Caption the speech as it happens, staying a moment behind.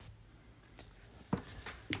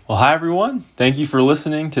Well, hi, everyone. Thank you for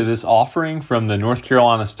listening to this offering from the North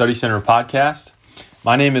Carolina Study Center podcast.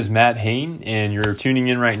 My name is Matt Hoehn, and you're tuning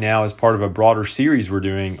in right now as part of a broader series we're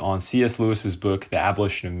doing on C.S. Lewis's book, The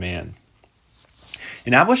Abolition of Man.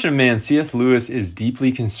 In Abolition of Man, C.S. Lewis is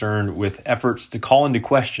deeply concerned with efforts to call into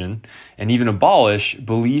question and even abolish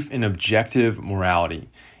belief in objective morality,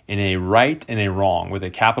 in a right and a wrong, with a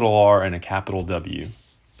capital R and a capital W.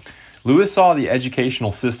 Lewis saw the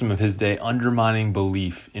educational system of his day undermining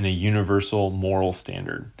belief in a universal moral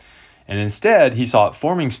standard. And instead, he sought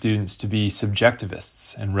forming students to be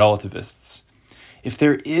subjectivists and relativists. If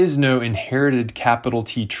there is no inherited capital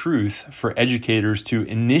T truth for educators to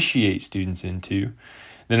initiate students into,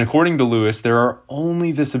 then according to Lewis, there are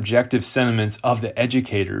only the subjective sentiments of the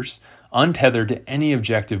educators, untethered to any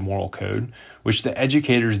objective moral code, which the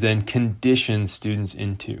educators then condition students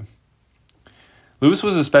into. Lewis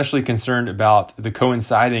was especially concerned about the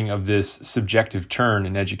coinciding of this subjective turn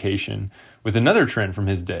in education with another trend from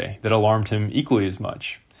his day that alarmed him equally as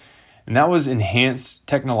much. And that was enhanced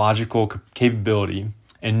technological capability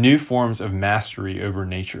and new forms of mastery over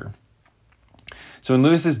nature. So in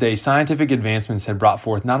Lewis's day, scientific advancements had brought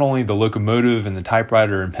forth not only the locomotive and the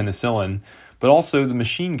typewriter and penicillin, but also the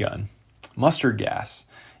machine gun, mustard gas,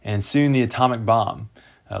 and soon the atomic bomb.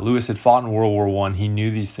 Lewis had fought in World War I. He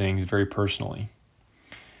knew these things very personally.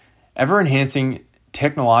 Ever-enhancing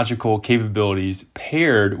technological capabilities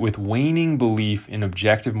paired with waning belief in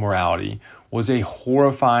objective morality was a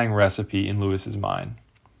horrifying recipe in Lewis's mind.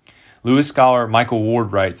 Lewis scholar Michael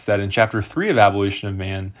Ward writes that in Chapter 3 of Abolition of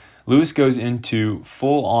Man, Lewis goes into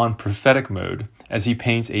full-on prophetic mode as he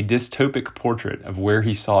paints a dystopic portrait of where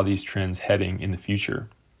he saw these trends heading in the future.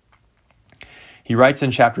 He writes in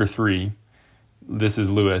Chapter 3, this is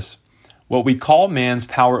Lewis, "What we call man's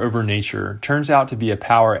power over nature turns out to be a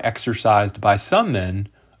power exercised by some men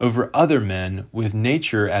over other men with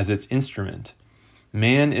nature as its instrument.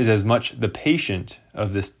 Man is as much the patient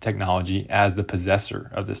of this technology as the possessor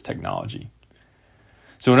of this technology."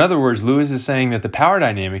 So in other words, Lewis is saying that the power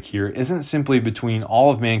dynamic here isn't simply between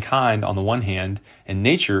all of mankind on the one hand and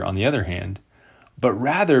nature on the other hand, but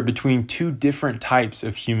rather between two different types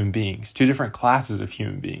of human beings, two different classes of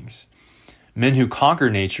human beings. Men who conquer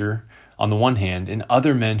nature on the one hand, and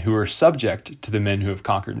other men who are subject to the men who have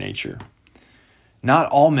conquered nature. Not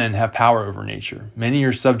all men have power over nature. Many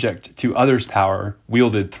are subject to others' power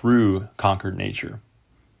wielded through conquered nature.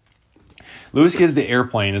 Lewis gives the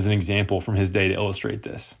airplane as an example from his day to illustrate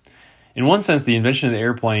this. In one sense, the invention of the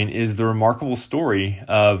airplane is the remarkable story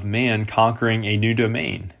of man conquering a new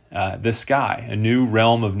domain. The sky, a new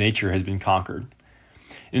realm of nature, has been conquered.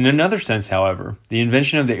 In another sense, however, the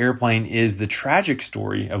invention of the airplane is the tragic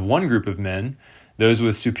story of one group of men, those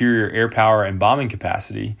with superior air power and bombing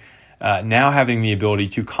capacity, now having the ability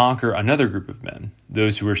to conquer another group of men,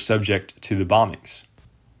 those who are subject to the bombings.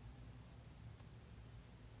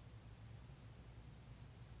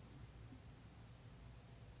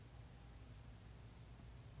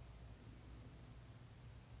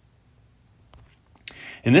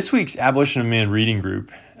 In this week's Abolition of Man reading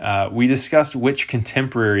group, we discussed which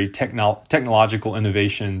contemporary technological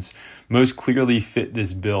innovations most clearly fit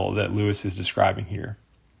this bill that Lewis is describing here.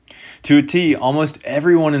 To a T, almost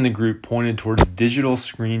everyone in the group pointed towards digital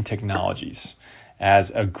screen technologies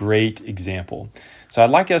as a great example. So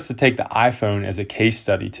I'd like us to take the iPhone as a case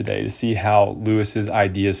study today to see how Lewis's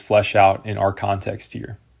ideas flesh out in our context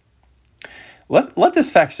here. Let this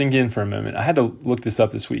fact sink in for a moment. I had to look this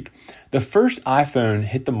up this week. The first iPhone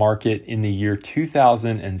hit the market in the year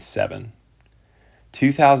 2007.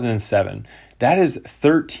 2007. That is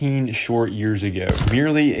 13 short years ago,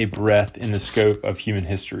 merely a breath in the scope of human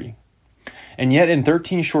history. And yet in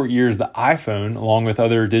 13 short years, the iPhone, along with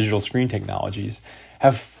other digital screen technologies,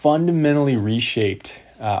 have fundamentally reshaped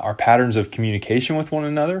our patterns of communication with one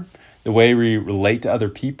another, the way we relate to other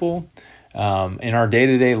people, in our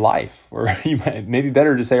day-to-day life, or maybe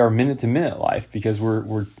better to say our minute-to-minute life, because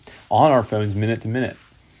we're on our phones minute to minute.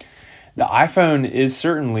 The iPhone is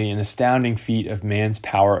certainly an astounding feat of man's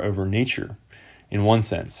power over nature, in one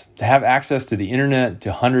sense. To have access to the internet,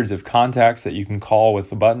 to hundreds of contacts that you can call with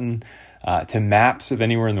a button, to maps of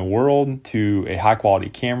anywhere in the world, to a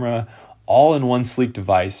high-quality camera, all in one sleek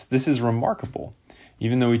device, this is remarkable,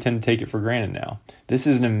 even though we tend to take it for granted now. This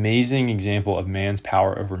is an amazing example of man's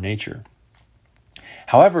power over nature.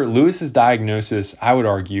 However, Lewis's diagnosis, I would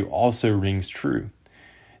argue, also rings true.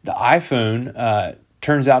 The iPhone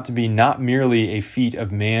turns out to be not merely a feat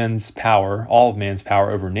of man's power, all of man's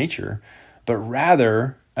power over nature, but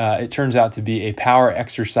rather it turns out to be a power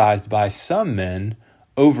exercised by some men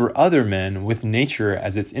over other men with nature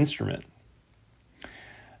as its instrument.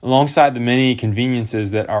 Alongside the many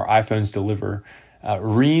conveniences that our iPhones deliver,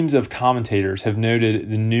 reams of commentators have noted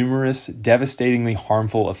the numerous devastatingly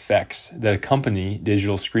harmful effects that accompany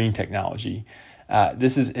digital screen technology.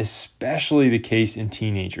 This is especially the case in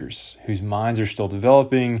teenagers whose minds are still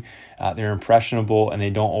developing, they're impressionable, and they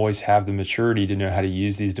don't always have the maturity to know how to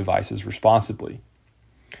use these devices responsibly.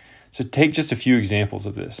 So take just a few examples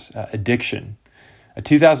of this. Addiction. A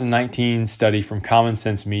 2019 study from Common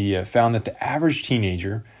Sense Media found that the average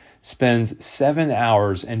teenager spends 7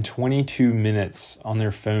 hours and 22 minutes on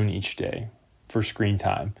their phone each day for screen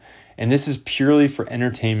time. And this is purely for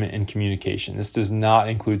entertainment and communication. This does not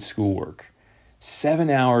include schoolwork. 7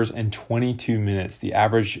 hours and 22 minutes, the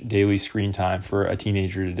average daily screen time for a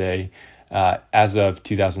teenager today, as of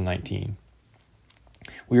 2019.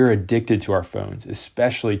 We are addicted to our phones,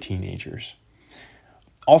 especially teenagers.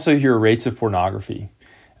 Also, here are rates of pornography.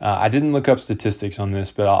 I didn't look up statistics on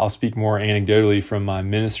this, but I'll speak more anecdotally from my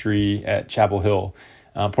ministry at Chapel Hill.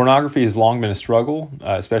 Pornography has long been a struggle,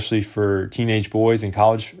 especially for teenage boys and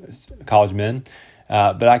college men.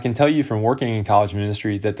 But I can tell you from working in college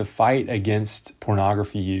ministry that the fight against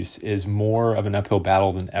pornography use is more of an uphill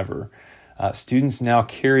battle than ever. Students now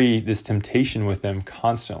carry this temptation with them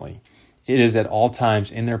constantly. It is at all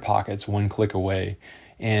times in their pockets, one click away.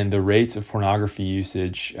 And the rates of pornography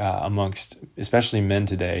usage amongst especially men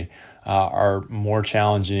today are more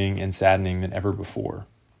challenging and saddening than ever before.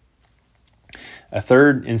 A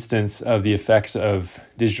third instance of the effects of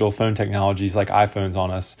digital phone technologies like iPhones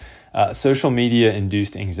on us, social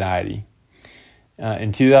media-induced anxiety.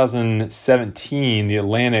 In 2017, The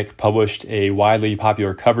Atlantic published a widely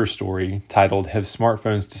popular cover story titled, "Have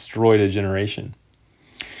Smartphones Destroyed a Generation?"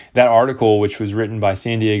 That article, which was written by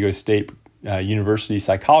San Diego State University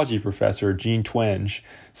psychology professor Jean Twenge,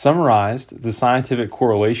 summarized the scientific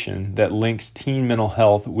correlation that links teen mental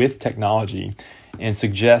health with technology and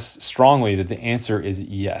suggests strongly that the answer is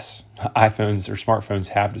yes. iPhones or smartphones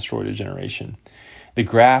have destroyed a generation. The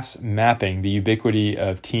graphs mapping the ubiquity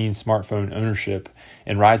of teen smartphone ownership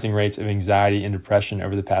and rising rates of anxiety and depression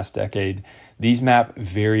over the past decade, these map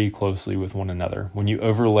very closely with one another. When you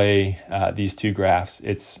overlay these two graphs,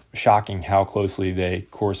 it's shocking how closely they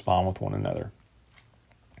correspond with one another.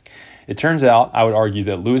 It turns out, I would argue,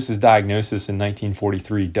 that Lewis's diagnosis in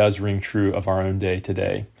 1943 does ring true of our own day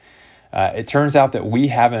today. It turns out that we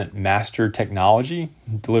haven't mastered technology,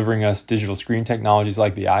 delivering us digital screen technologies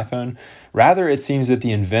like the iPhone. Rather, it seems that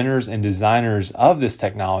the inventors and designers of this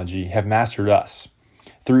technology have mastered us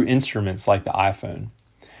through instruments like the iPhone.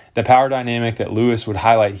 The power dynamic that Lewis would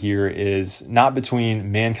highlight here is not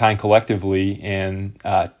between mankind collectively and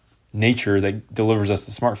nature that delivers us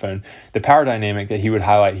the smartphone. The power dynamic that he would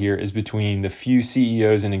highlight here is between the few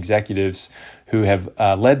CEOs and executives who have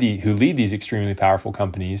who lead these extremely powerful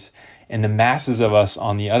companies, and the masses of us,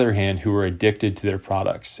 on the other hand, who are addicted to their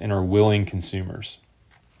products and are willing consumers.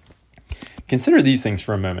 Consider these things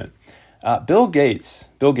for a moment. Bill Gates,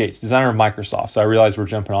 designer of Microsoft, so I realize we're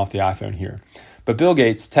jumping off the iPhone here, but Bill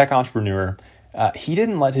Gates, tech entrepreneur, he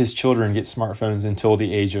didn't let his children get smartphones until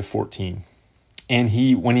the age of 14. And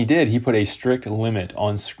when he did, he put a strict limit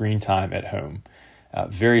on screen time at home,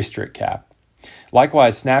 very strict cap.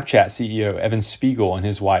 Likewise, Snapchat CEO Evan Spiegel and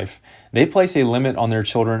his wife, they place a limit on their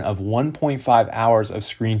children of 1.5 hours of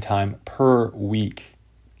screen time per week.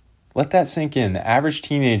 Let that sink in. The average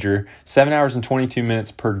teenager, 7 hours and 22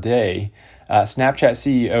 minutes per day. Snapchat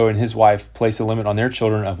CEO and his wife place a limit on their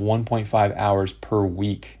children of 1.5 hours per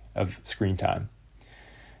week of screen time.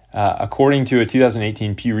 According to a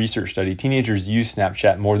 2018 Pew Research study, teenagers use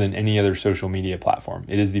Snapchat more than any other social media platform.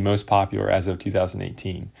 It is the most popular as of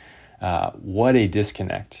 2018. What a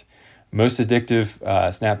disconnect. Most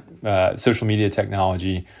addictive social media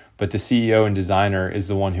technology, but the CEO and designer is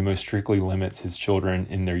the one who most strictly limits his children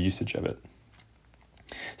in their usage of it.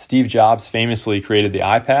 Steve Jobs famously created the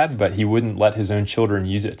iPad, but he wouldn't let his own children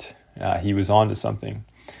use it. He was on to something.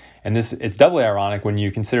 And it's doubly ironic when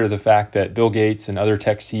you consider the fact that Bill Gates and other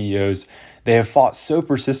tech CEOs, they have fought so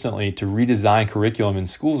persistently to redesign curriculum in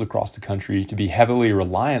schools across the country to be heavily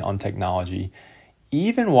reliant on technology,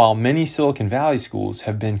 even while many Silicon Valley schools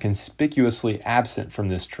have been conspicuously absent from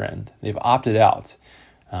this trend. They've opted out,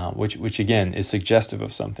 which again is suggestive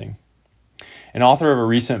of something. An author of a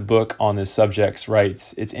recent book on this subject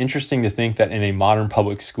writes, "It's interesting to think that in a modern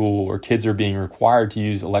public school where kids are being required to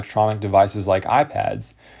use electronic devices like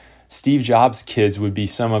iPads, Steve Jobs' kids would be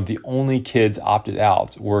some of the only kids opted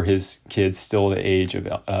out were his kids still the age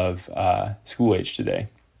of school age today."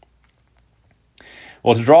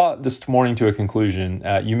 Well, to draw this morning to a conclusion,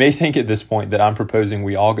 you may think at this point that I'm proposing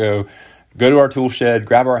we all go to our tool shed,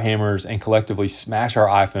 grab our hammers, and collectively smash our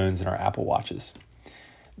iPhones and our Apple Watches.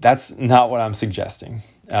 That's not what I'm suggesting.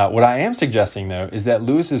 What I am suggesting, though, is that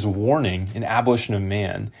Lewis's warning in Abolition of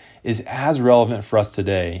Man is as relevant for us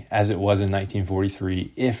today as it was in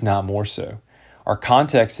 1943, if not more so. Our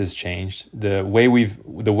context has changed. The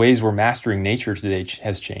ways we're mastering nature today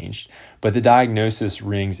has changed, but the diagnosis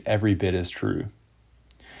rings every bit as true.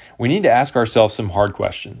 We need to ask ourselves some hard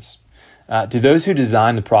questions. Do those who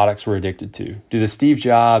design the products we're addicted to, do the Steve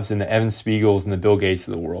Jobs and the Evan Spiegels and the Bill Gates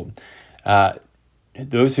of the world,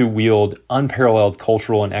 those who wield unparalleled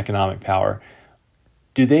cultural and economic power,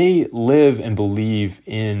 do they live and believe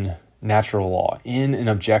in natural law, in an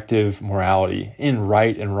objective morality, in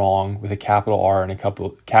right and wrong with a capital R and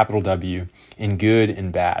a capital W, in good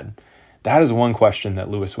and bad? That is one question that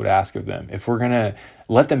Lewis would ask of them. If we're going to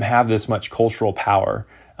let them have this much cultural power,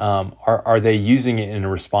 are they using it in a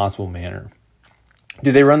responsible manner?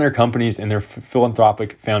 Do they run their companies and their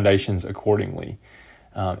philanthropic foundations accordingly?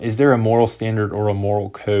 Is there a moral standard or a moral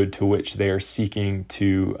code to which they are seeking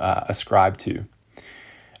to ascribe to?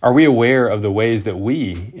 Are we aware of the ways that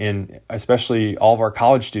we, and especially all of our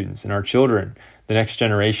college students and our children, the next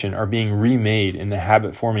generation, are being remade in the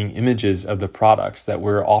habit-forming images of the products that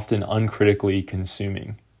we're often uncritically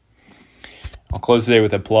consuming? I'll close today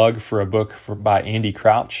with a plug for a book by Andy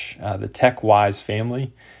Crouch, The Tech Wise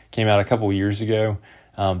Family. Came out a couple years ago,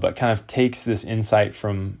 but kind of takes this insight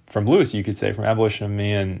from Lewis, you could say, from Abolition of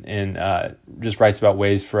Man, and just writes about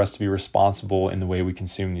ways for us to be responsible in the way we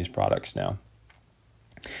consume these products now.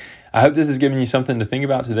 I hope this has given you something to think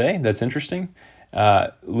about today that's interesting.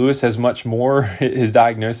 Lewis has much more. His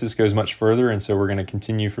diagnosis goes much further, and so we're going to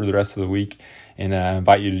continue for the rest of the week, and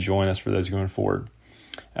invite you to join us for those going forward.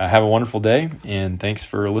 Have a wonderful day, and thanks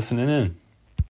for listening in.